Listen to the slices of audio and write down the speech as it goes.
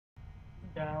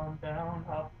Down, down,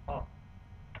 up, up.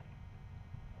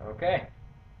 Okay.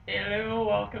 Hello,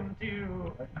 welcome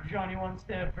to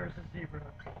JohnnyOneStep versus Zebra.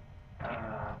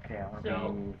 Okay, I want to So,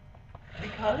 be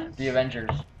because... the Avengers.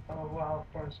 Oh, wow,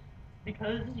 of course.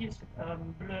 Because I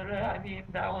mean,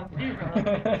 that one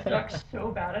Zebra sucks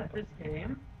so bad at this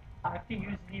game, I have to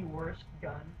use the worst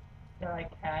gun that I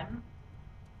can,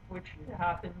 which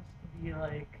happens to be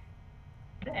like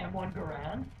the M1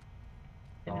 Garand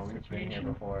in Oh, this we've been here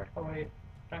situation. before. Oh wait,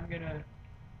 I'm gonna,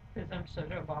 because I'm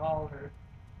such a baller,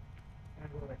 I'm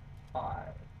gonna go like 5.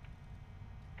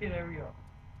 Okay, there we go.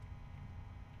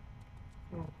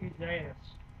 Oh, he's ass.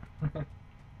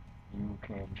 You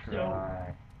can So,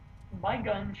 try. my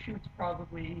gun shoots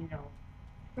probably,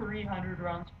 300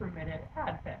 rounds per minute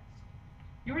at best.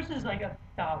 Yours is like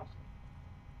 1,000.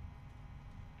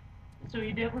 So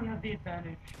you definitely have the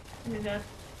advantage in that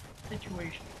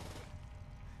situation.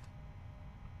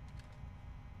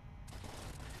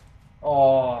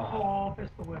 Oh. Oh,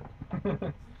 pistol whip.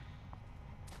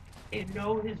 And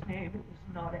no, his name is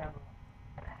not Emma.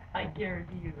 I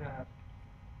guarantee you that.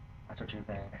 That's what you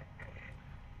think.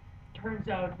 Turns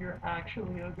out you're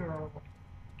actually a girl.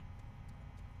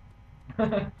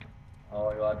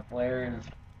 Oh, you got flares.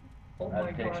 Oh That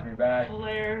my takes god. me back.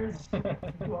 Flares.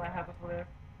 Do I have a flare?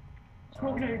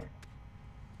 Smoke grenade.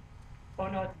 Oh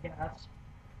no, it's gas.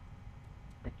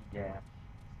 Sticky gas.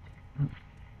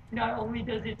 Not only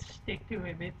does it stick to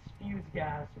him, it spews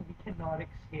gas, and he cannot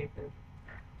escape it.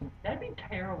 That'd be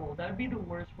terrible. That'd be the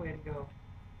worst way to go.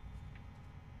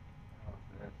 What's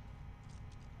this?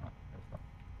 Oh, this one.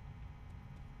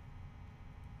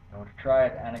 You want to try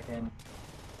it, Anakin?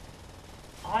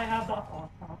 I have the oh,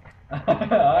 no.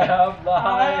 I have the I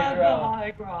high have ground. the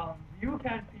high ground. You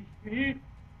can't beat me.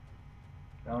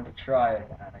 Don't try it,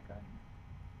 Anakin.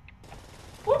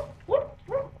 Whoop, whoop,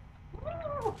 whoop.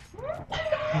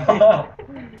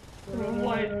 Oh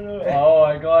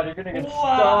my god, you're gonna get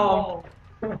Wow.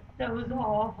 stomped. That was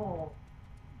awful.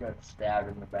 You got stabbed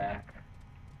in the back.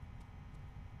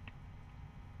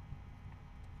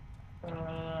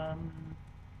 No,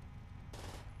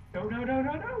 no, no,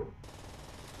 no, no.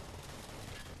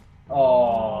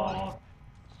 Oh.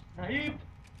 Snipe.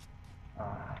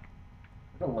 I'm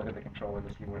gonna look at the controller to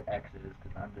see where X is,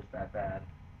 because I'm just that bad.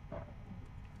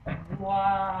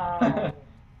 Wow.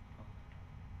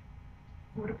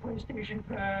 Go to PlayStation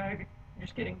tag.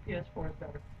 Just kidding, PS4 is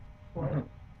better. What?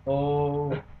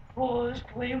 Oh. Oh, there's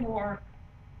Claymore.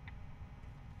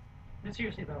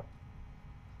 Seriously though.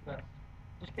 Best.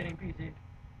 Just kidding, PC.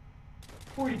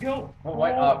 Where'd he go? Oh,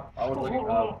 wait, up. I was looking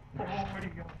up. Oh, where'd he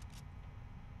go?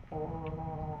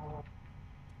 Oh.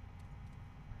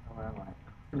 Where am I?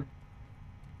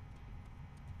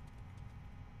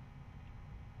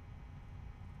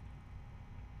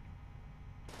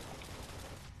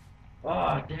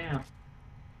 Oh, damn.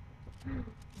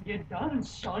 Get done,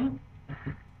 son.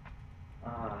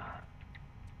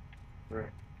 Frick.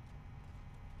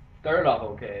 Started off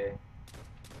okay.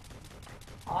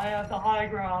 I have the high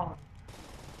ground.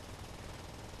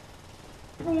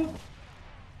 Boop.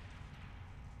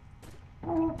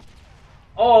 Boop.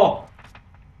 Oh!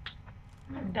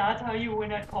 That's how you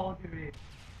win at Call of Duty.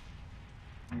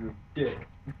 You dick.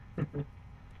 I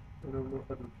don't know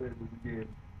how to play this game.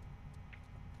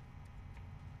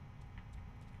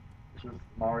 This was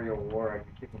Mario War. I'd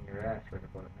be kicking your ass right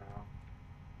about now.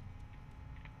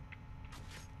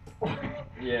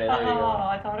 Yeah, there you go.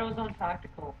 I thought it was on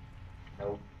tactical.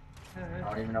 Nope. I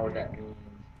don't even know what that means.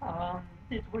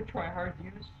 It's what tryhards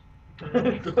use.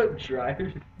 What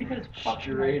drive? Because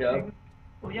straight up.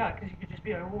 Well, yeah, because you could just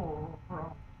be like, whoa,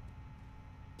 bro.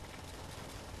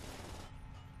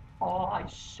 Oh, I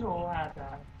so had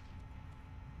that.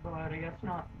 But I guess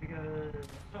not, because...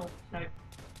 Oh,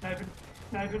 sniping.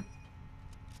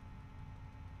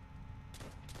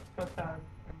 Got that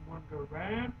M1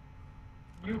 Garand.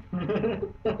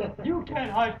 You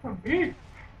can't hide from me!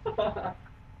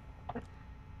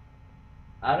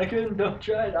 Anakin, don't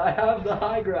try it. I have the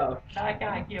high ground. That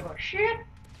guy give a shit!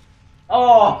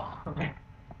 Oh!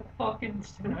 Fucking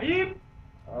snipe!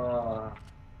 Gonna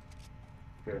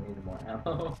need more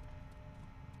ammo.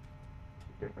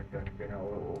 Different gun. You're gonna.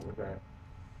 What was that?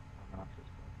 Obnoxious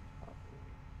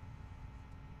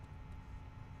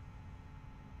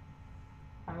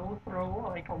I will throw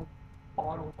like a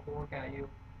bottle cork at you.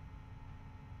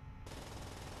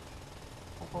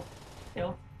 Oh,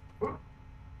 still.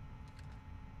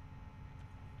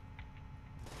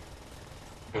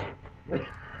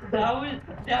 That would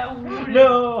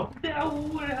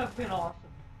have been awesome.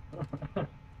 I'm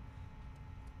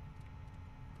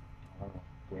almost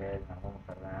dead. I'm almost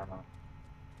out of ammo.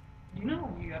 You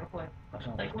know you gotta play.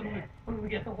 Like when we when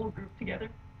we get the whole group together,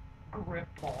 grip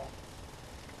ball.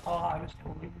 Oh, I was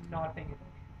totally not paying attention.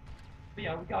 But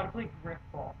yeah, we gotta play grip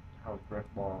ball. How's grip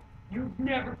ball? You've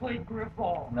never played grip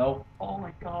ball. Nope. Oh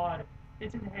my god,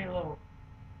 it's in Halo.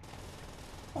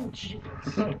 Oh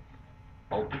Jesus.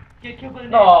 Oh, get killed by the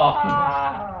No.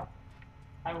 Ah!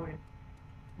 I win.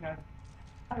 No.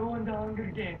 I won the Hunger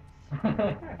Games.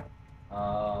 Hunger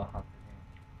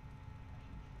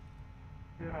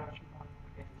Dude, I should won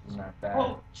Hunger Games. Games. Not bad.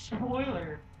 Oh,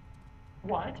 spoiler.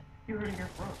 What? You heard it here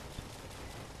first.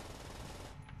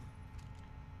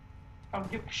 I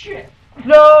don't give a shit.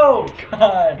 No!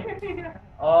 God!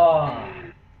 Oh.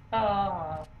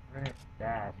 Ah. Frick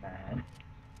that, man.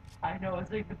 I know,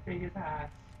 it's like the biggest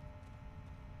hacks.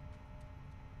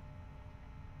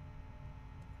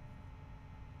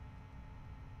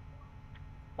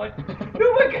 What?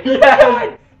 No, my God!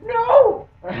 Yes! No!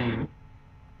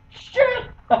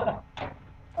 Shit!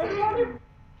 I'm not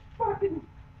fucking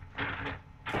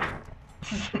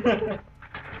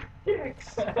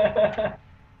dicks.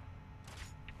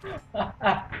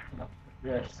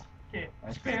 Yes. Okay,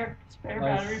 My spare my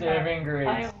battery saving pack. grace.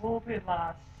 I hope it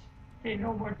lasts. Okay,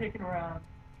 no more taking around.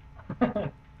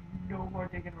 No more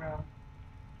taking around.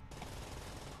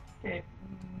 Okay,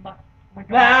 my God.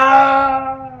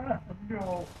 Ah!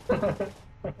 No.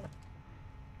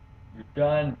 You're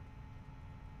done.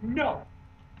 No.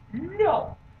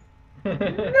 No.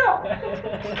 No!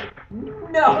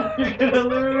 No. You're gonna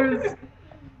lose!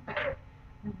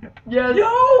 Yes!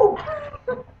 No!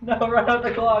 No, run out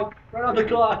the clock! Run out the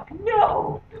clock!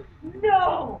 No!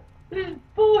 No! This is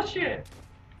bullshit!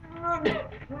 No!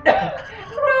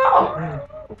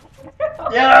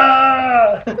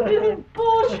 Yeah! This is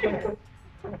bullshit!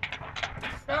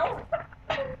 No!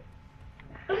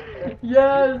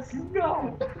 Yes!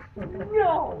 No!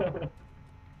 No!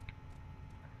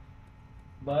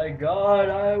 My God,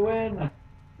 I win!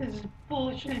 This is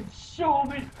bullshit so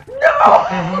many. No!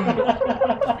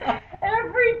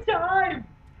 Every time!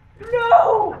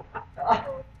 No!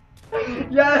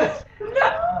 Yes!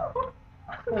 No!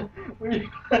 We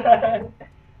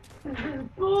This is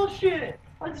bullshit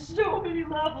on so many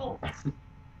levels.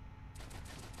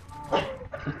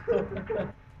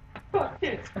 Fuck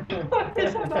this. Fuck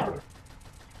this, I'm out.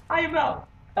 I am out.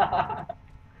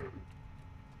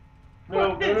 No.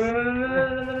 Fuck this.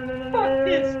 Fuck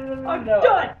this. I'm No.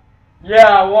 done. Yeah,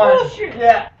 I won. Bullshit.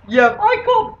 Yeah. Yep. I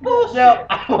call bullshit. Yep.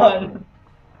 I won.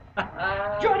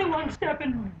 JohnnyOneStep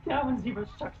and ThatOneZebra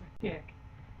sucks a dick.